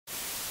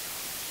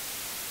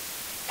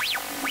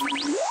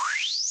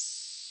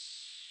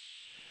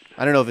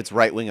I don't know if it's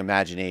right-wing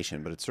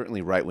imagination, but it's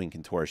certainly right-wing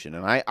contortion.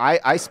 And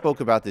I spoke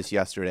about this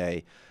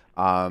yesterday,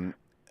 and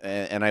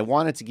I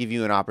wanted to give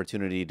you an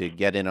opportunity to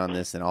get in on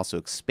this and also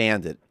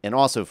expand it, and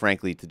also,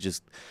 frankly, to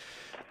just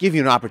give you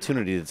an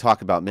opportunity to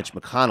talk about Mitch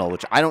McConnell,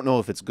 which I don't know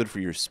if it's good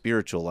for your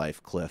spiritual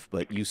life, Cliff,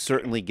 but you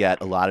certainly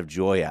get a lot of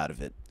joy out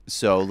of it.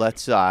 So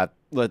let's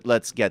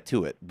get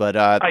to it. But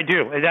I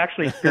do. It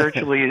actually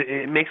spiritually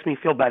it makes me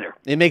feel better.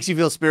 It makes you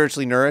feel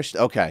spiritually nourished?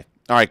 Okay.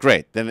 All right,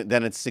 great.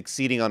 Then it's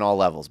succeeding on all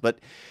levels. But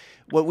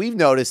what we've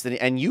noticed,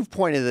 and you've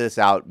pointed this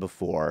out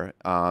before,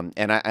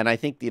 and I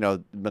think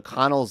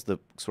McConnell's the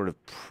sort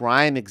of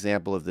prime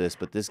example of this,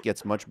 but this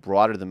gets much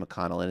broader than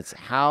McConnell, and it's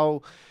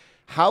how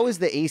is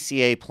the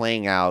ACA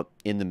playing out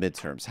in the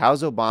midterms? How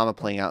is Obama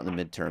playing out in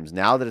the midterms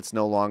now that it's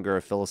no longer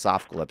a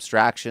philosophical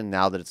abstraction,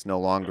 now that it's no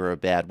longer a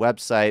bad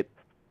website?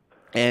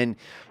 And,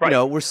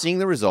 we're seeing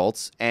the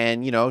results,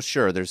 and,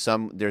 sure, there's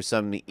some,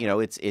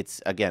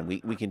 it's again,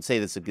 we can say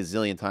this a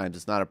gazillion times,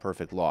 it's not a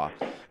perfect law.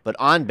 But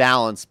on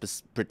balance,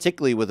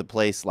 particularly with a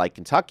place like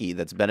Kentucky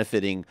that's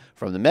benefiting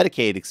from the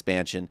Medicaid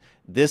expansion,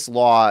 this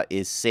law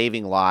is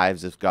saving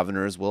lives if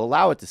governors will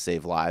allow it to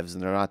save lives,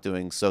 and they're not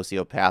doing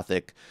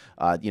sociopathic,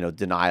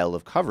 denial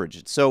of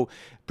coverage. So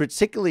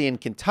particularly in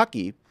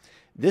Kentucky,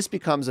 this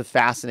becomes a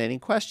fascinating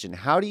question.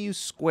 How do you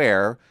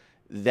square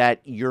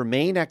that your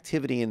main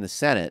activity in the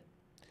Senate,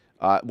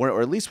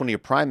 or at least one of your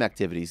prime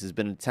activities, has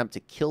been an attempt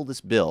to kill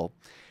this bill?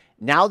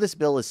 Now this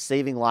bill is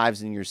saving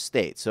lives in your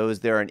state. So is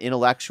there an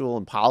intellectual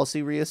and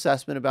policy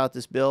reassessment about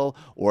this bill?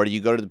 Or do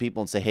you go to the people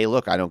and say, hey,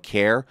 look, I don't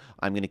care.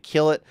 I'm going to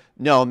kill it?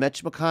 No,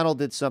 Mitch McConnell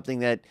did something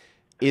that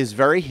is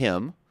very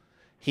him.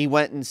 He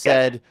went and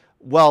said,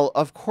 well,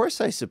 of course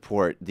I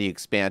support the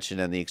expansion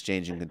and the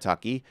exchange in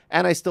Kentucky,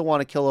 and I still want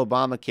to kill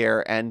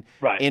Obamacare. And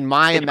in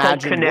my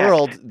imagined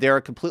world, they're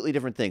a completely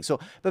different thing. So,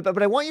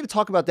 but I want you to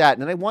talk about that,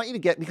 and I want you to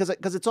get, because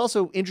it's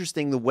also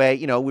interesting the way,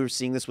 we were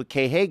seeing this with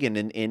Kay Hagan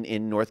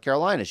in North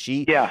Carolina.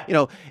 She,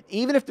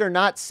 even if they're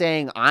not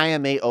saying I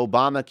am a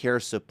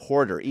Obamacare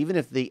supporter, even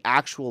if the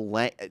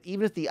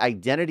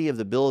identity of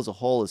the bill as a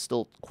whole is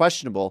still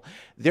questionable,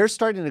 they're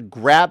starting to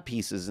grab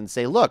pieces and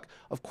say, look,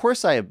 of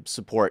course I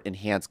support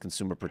enhanced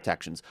consumer protection.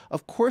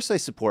 Of course I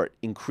support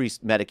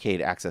increased Medicaid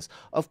access.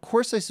 Of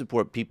course I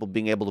support people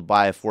being able to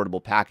buy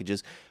affordable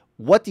packages.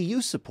 What do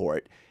you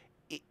support?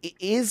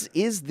 Is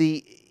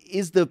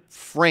the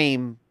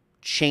frame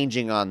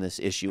changing on this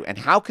issue, and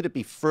how could it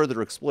be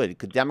further exploited?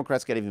 Could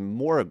Democrats get even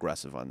more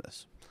aggressive on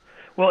this?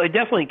 Well, it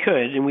definitely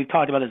could, and we've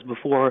talked about this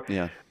before.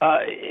 Yeah.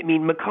 I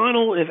mean,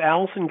 McConnell, if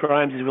Allison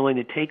Grimes is willing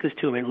to take this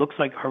to him, it looks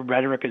like her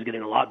rhetoric is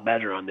getting a lot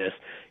better on this.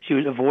 She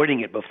was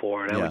avoiding it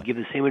before, and I would give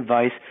the same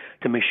advice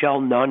to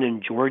Michelle Nunn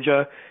in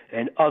Georgia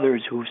and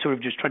others who have sort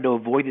of just tried to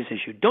avoid this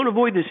issue. Don't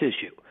avoid this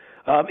issue.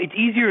 It's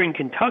easier in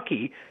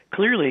Kentucky,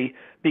 clearly,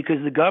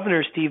 because the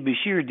governor, Steve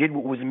Beshear, did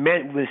what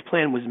his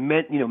plan was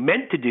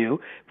meant to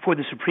do before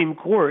the Supreme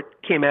Court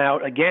came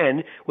out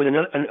again with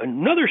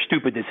another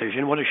stupid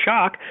decision. What a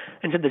shock!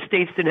 And said the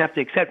states didn't have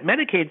to accept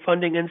Medicaid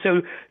funding, and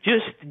so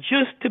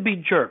just to be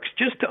jerks,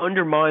 just to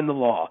undermine the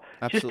law,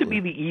 just to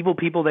be the evil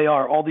people they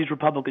are, all these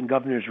Republican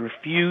governors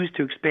refused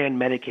to expand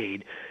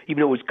Medicaid,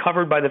 even though it was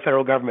covered by the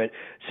federal government,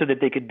 so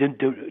that they could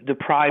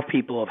deprive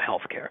people of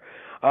health care.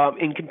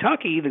 In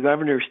Kentucky, the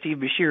governor, Steve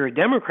Beshear, a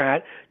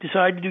Democrat,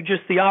 decided to do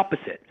just the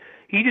opposite.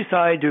 He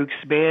decided to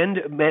expand,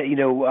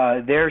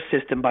 their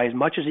system by as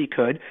much as he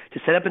could to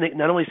set up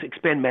not only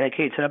expand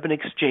Medicaid, set up an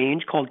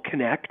exchange called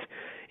Connect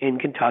in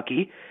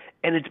Kentucky,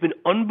 and it's been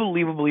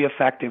unbelievably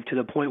effective to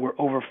the point where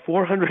over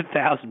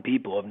 400,000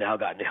 people have now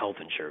gotten health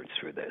insurance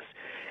through this.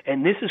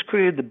 And this has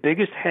created the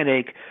biggest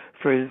headache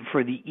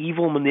for the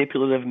evil,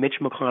 manipulative Mitch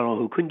McConnell,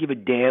 who couldn't give a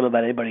damn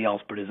about anybody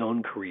else but his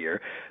own career,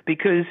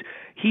 because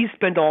he's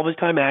spent all of his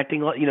time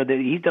acting like, that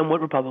he's done what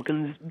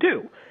Republicans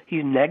do.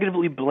 He's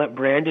negatively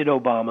branded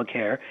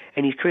Obamacare,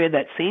 and he's created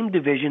that same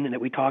division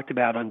that we talked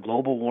about on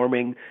global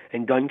warming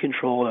and gun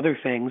control and other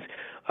things.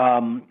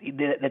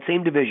 That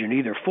same division,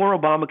 either for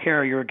Obamacare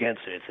or you're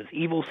against it. It's this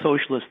evil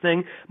socialist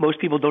thing. Most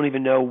people don't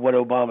even know what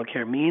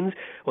Obamacare means.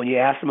 When you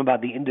ask them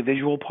about the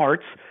individual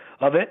parts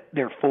of it,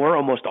 they're for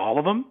almost all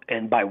of them,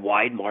 and by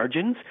wide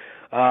margins.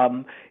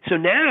 So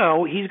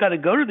now he's got to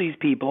go to these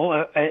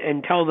people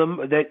and tell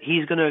them that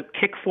he's going to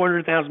kick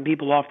 400,000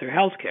 people off their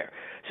health care.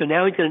 So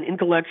now he's in an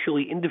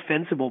intellectually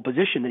indefensible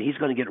position that he's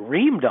going to get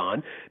reamed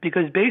on,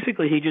 because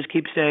basically he just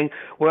keeps saying,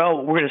 well,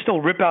 we're going to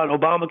still rip out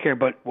Obamacare,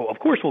 but of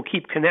course we'll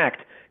keep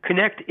Connect.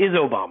 Connect is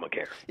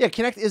Obamacare. Yeah,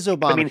 Connect is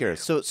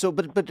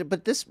Obamacare.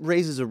 But this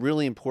raises a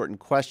really important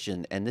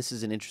question, and this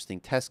is an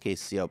interesting test case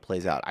to see how it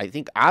plays out. I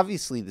think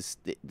obviously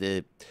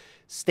the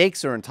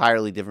stakes are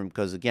entirely different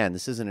because, again,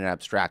 this isn't an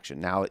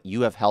abstraction. Now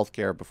you have health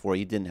care before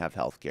you didn't have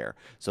health care.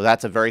 So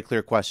that's a very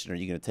clear question. Are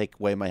you going to take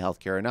away my health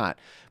care or not?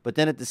 But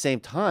then at the same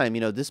time,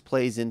 this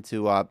plays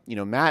into,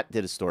 Matt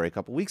did a story a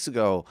couple weeks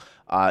ago,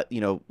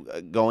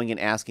 going and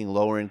asking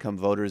lower income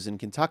voters in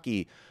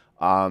Kentucky,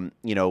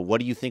 what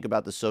do you think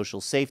about the social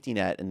safety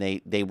net? And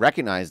they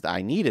recognized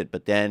I need it,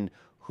 but then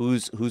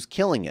who's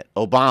killing it?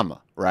 Obama,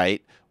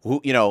 right?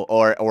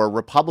 or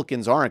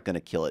Republicans aren't going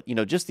to kill it.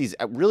 Just these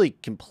really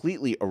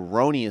completely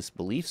erroneous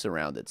beliefs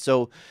around it.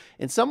 So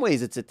in some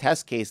ways, it's a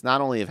test case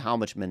not only of how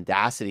much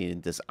mendacity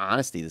and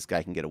dishonesty this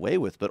guy can get away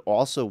with, but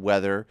also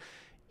whether,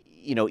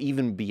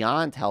 even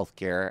beyond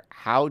healthcare,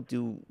 how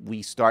do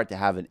we start to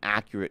have an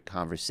accurate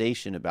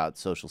conversation about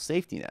social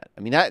safety net?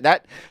 I mean,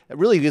 that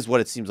really is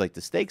what it seems like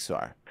the stakes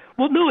are.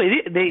 Well, no,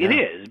 it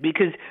is,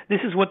 because this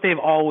is what they've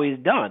always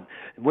done.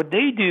 What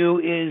they do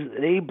is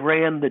they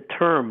brand the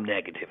term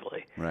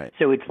negatively. Right.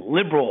 So it's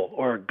liberal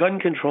or gun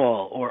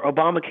control or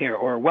Obamacare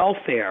or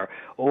welfare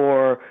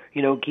or,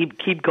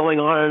 keep going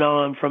on and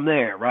on from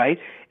there, right?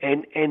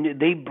 And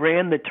they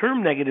brand the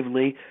term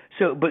negatively.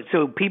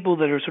 So people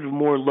that are sort of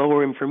more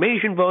lower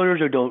information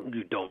voters or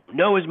don't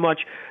know as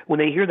much, when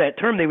they hear that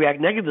term, they react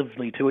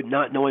negatively to it,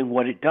 not knowing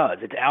what it does.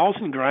 It's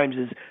Allison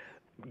Grimes'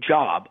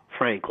 job,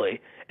 frankly,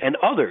 and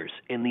others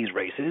in these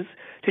races,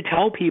 to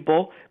tell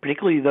people,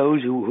 particularly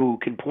those who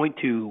can point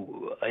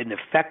to an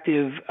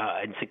effective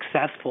and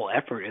successful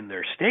effort in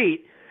their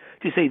state,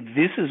 to say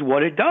this is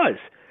what it does.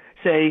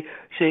 Say,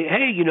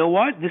 hey, you know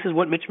what? This is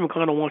what Mitch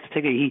McConnell wants to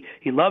take.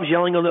 He loves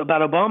yelling about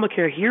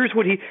Obamacare. Here's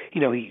what he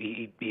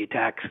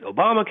attacks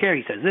Obamacare.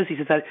 He says this. He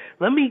says that.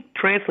 Let me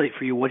translate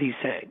for you what he's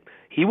saying.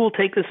 He will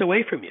take this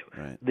away from you.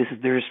 Right.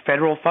 There's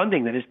federal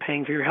funding that is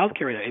paying for your health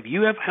care. If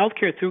you have health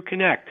care through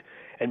Connect,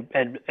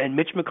 and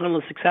Mitch McConnell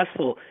is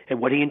successful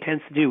in what he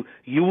intends to do,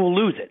 you will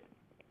lose it.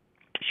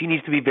 She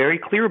needs to be very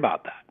clear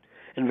about that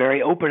and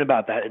very open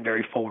about that and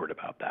very forward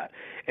about that.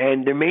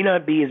 And there may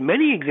not be as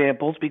many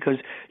examples because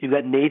you've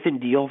got Nathan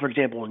Deal, for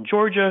example, in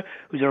Georgia,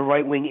 who's a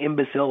right-wing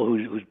imbecile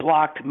who's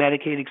blocked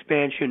Medicaid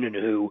expansion and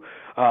who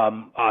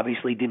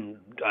obviously didn't,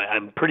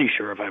 I'm pretty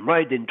sure if I'm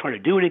right, didn't try to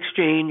do an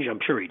exchange. I'm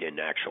sure he didn't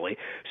actually,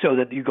 so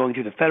that you're going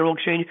through the federal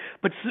exchange.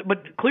 But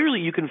clearly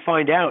you can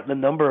find out the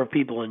number of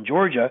people in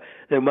Georgia.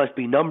 There must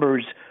be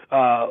numbers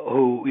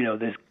who,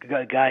 this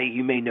guy,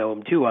 you may know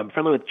him too. I'm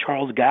friendly with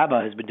Charles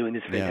Gaba, has been doing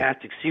this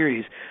fantastic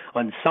series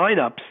on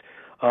sign-ups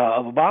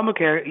of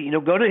Obamacare.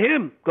 Go to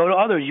him, go to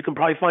others. You can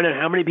probably find out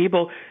how many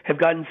people have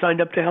gotten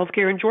signed up to health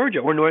care in Georgia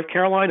or North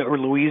Carolina or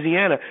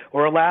Louisiana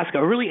or Alaska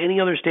or really any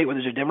other state where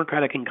there's a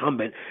Democratic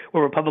incumbent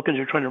where Republicans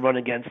are trying to run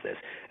against this.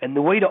 And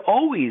the way to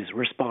always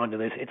respond to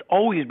this, it's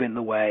always been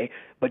the way,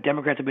 but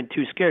Democrats have been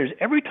too scared, is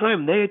every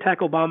time they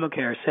attack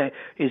Obamacare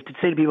is to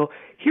say to people,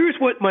 here's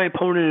what my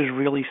opponent is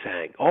really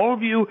saying. All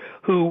of you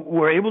who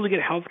were able to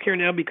get health care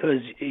now because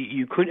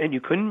you couldn't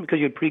because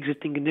you had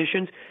pre-existing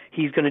conditions,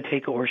 he's going to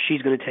take or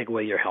she's going to take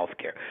away your health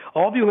care.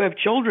 All of you who have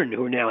children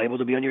who are now able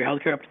to be on your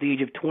health care up to the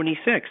age of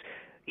 26,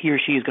 he or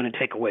she is going to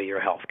take away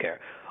your health care.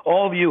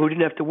 All of you who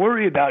didn't have to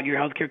worry about your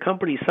health care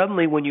company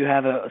suddenly when you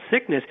have a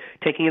sickness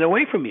taking it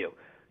away from you,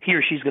 he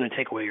or she's going to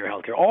take away your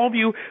health care. All of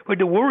you who had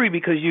to worry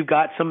because you've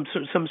got some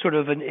sort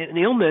of an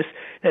illness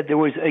that there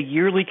was a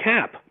yearly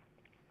cap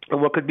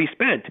on what could be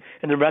spent,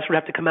 and the rest would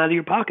have to come out of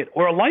your pocket,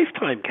 or a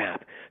lifetime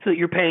cap so that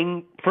you're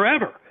paying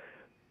forever.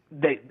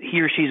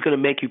 He or she is going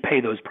to make you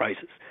pay those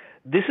prices.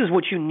 This is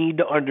what you need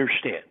to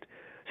understand.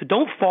 So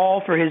don't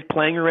fall for his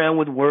playing around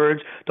with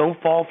words. Don't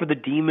fall for the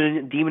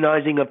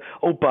demonizing of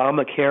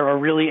Obamacare or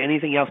really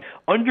anything else.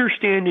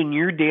 Understand in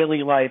your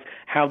daily life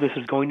how this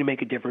is going to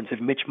make a difference if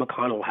Mitch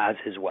McConnell has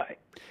his way.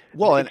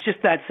 Well, it's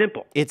just that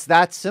simple. It's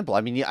that simple.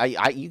 I mean,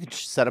 you could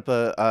set up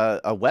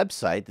a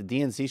website. The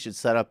DNC should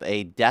set up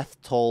a death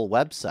toll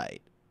website.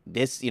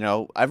 This,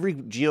 every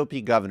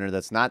GOP governor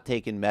that's not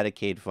taken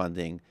Medicaid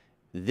funding,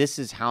 this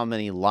is how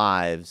many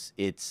lives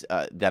it's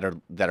that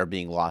are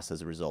being lost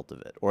as a result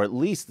of it, or at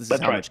least this is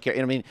how much care.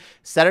 I mean,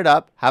 set it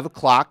up, have a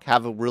clock,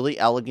 have a really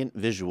elegant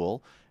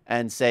visual,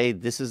 and say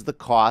this is the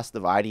cost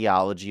of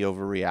ideology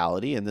over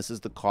reality, and this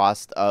is the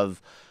cost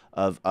of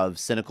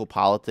cynical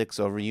politics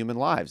over human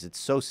lives. It's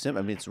so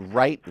simple. I mean, it's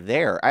right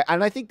there.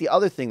 And I think the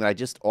other thing that I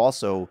just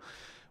also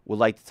would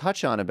like to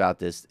touch on about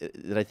this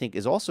that I think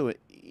is also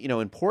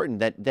important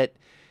that.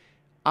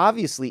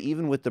 Obviously,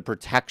 even with the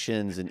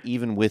protections and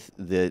even with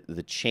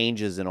the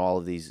changes in all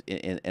of these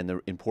and the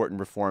important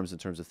reforms in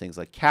terms of things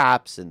like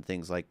caps and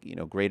things like,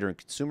 greater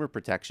consumer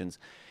protections,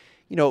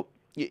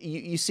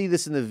 you see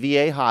this in the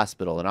VA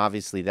hospital, and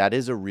obviously that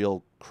is a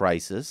real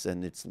crisis,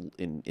 and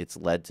it's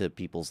led to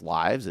people's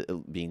lives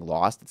being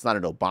lost. It's not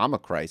an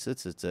Obama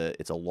crisis; it's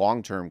a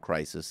long-term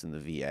crisis in the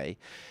VA.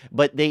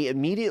 But they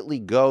immediately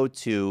go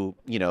to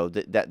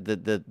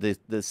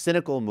the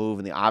cynical move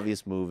and the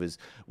obvious move is,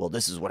 well,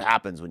 this is what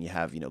happens when you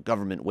have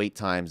government wait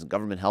times and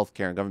government health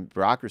care and government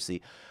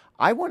bureaucracy.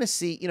 I want to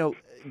see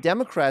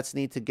Democrats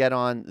need to get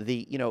on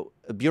the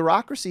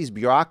bureaucracy's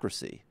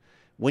bureaucracy.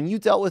 When you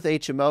dealt with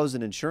HMOs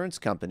and insurance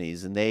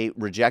companies and they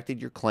rejected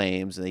your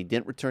claims and they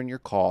didn't return your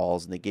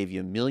calls and they gave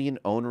you 1 million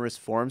onerous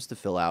forms to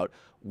fill out,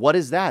 what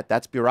is that?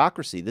 That's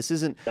bureaucracy. This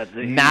isn't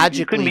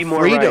magically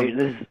freedom.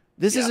 Right.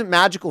 This isn't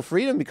magical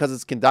freedom because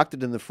it's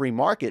conducted in the free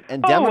market.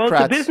 And Democrats,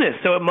 well, it's a business,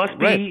 so it must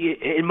be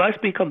it must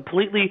be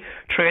completely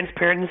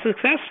transparent and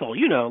successful.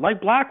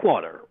 Like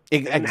Blackwater.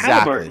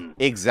 and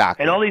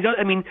Exactly. And all these other,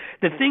 I mean,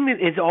 the thing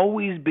that has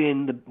always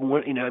been the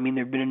one, you know, I mean,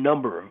 there have been a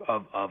number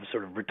of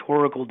sort of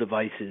rhetorical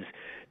devices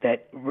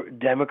that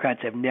Democrats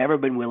have never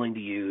been willing to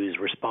use,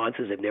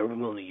 responses have never been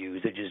willing to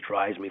use, that just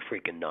drives me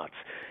freaking nuts.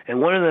 And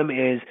one of them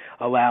is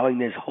allowing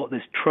this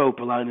trope,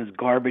 allowing this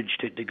garbage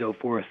to go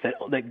forth,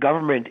 that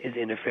government is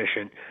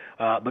inefficient,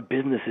 but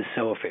business is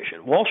so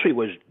efficient. Wall Street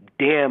was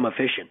damn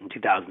efficient in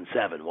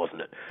 2007,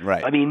 wasn't it?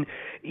 Right. I mean,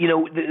 you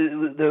know,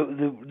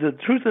 the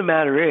truth of the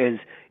matter is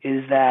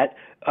that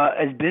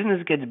as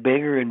business gets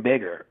bigger and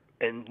bigger,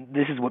 and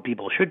this is what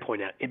people should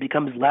point out, it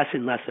becomes less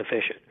and less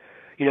efficient.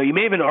 You know, you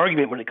may have an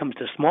argument when it comes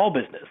to small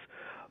business,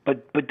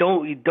 but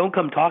don't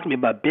come talking to me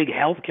about big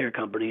healthcare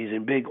companies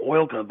and big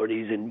oil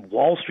companies and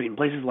Wall Street and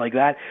places like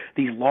that.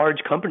 These large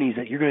companies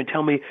that you're going to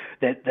tell me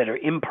that are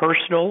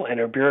impersonal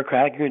and are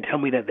bureaucratic. You're going to tell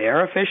me that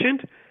they're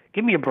efficient?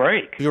 Give me a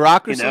break.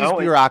 Bureaucracy is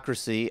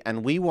bureaucracy,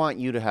 and we want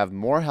you to have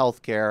more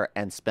health care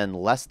and spend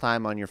less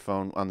time on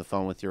the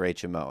phone with your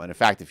HMO. And in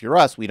fact, if you're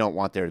us, we don't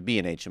want there to be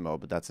an HMO,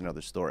 but that's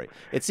another story.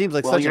 It seems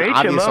like such an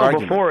obvious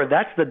argument. Before,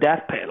 that's the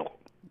death panel.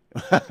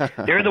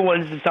 They're the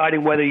ones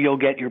deciding whether you'll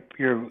get your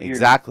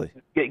exactly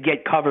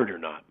get covered or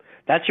not.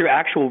 That's your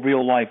actual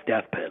real life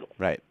death panel.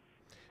 Right.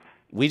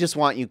 We just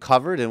want you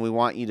covered, and we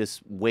want you to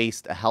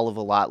waste a hell of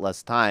a lot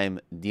less time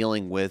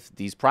dealing with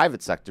these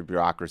private sector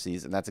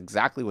bureaucracies, and that's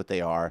exactly what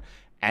they are.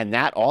 And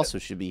that also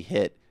should be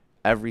hit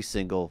every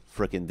single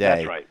frickin'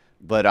 day. That's right.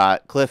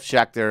 But Cliff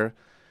Schecter,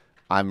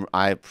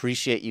 I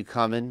appreciate you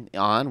coming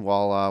on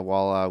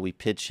while we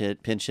pinch hit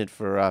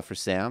for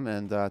Sam,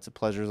 and it's a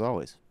pleasure as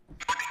always.